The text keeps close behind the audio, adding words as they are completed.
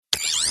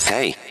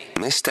Hey,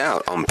 missed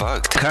out on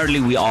Bugged. Currently,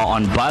 we are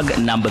on bug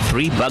number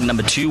 3. Bug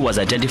number 2 was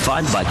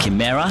identified by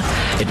Chimera.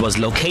 It was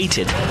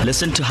located.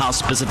 Listen to how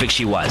specific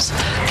she was.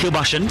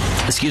 Kilbashan,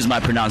 excuse my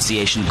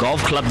pronunciation,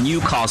 Golf Club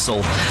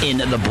Newcastle in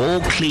the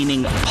ball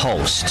cleaning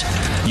post.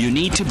 You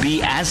need to be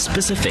as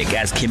specific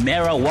as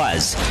Chimera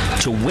was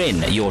to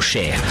win your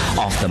share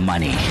of the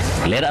money.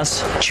 Let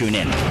us tune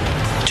in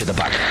to the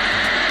bug.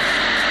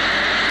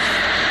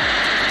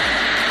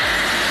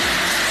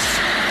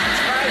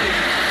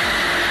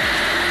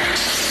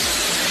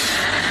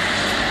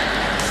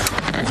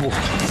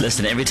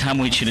 Listen, every time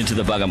we tune into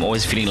the bug, I'm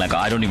always feeling like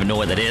I don't even know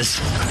what that is.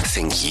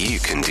 Think you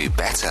can do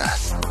better?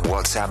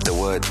 WhatsApp the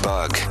word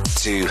bug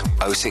to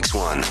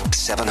 061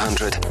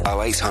 700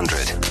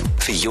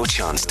 0800 for your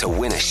chance to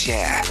win a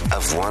share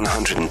of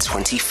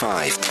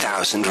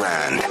 125,000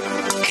 Rand.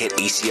 Hit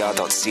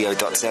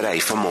ecr.co.za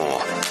for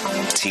more.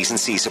 T's and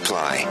C's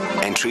apply.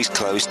 Entries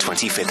close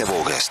 25th of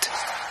August.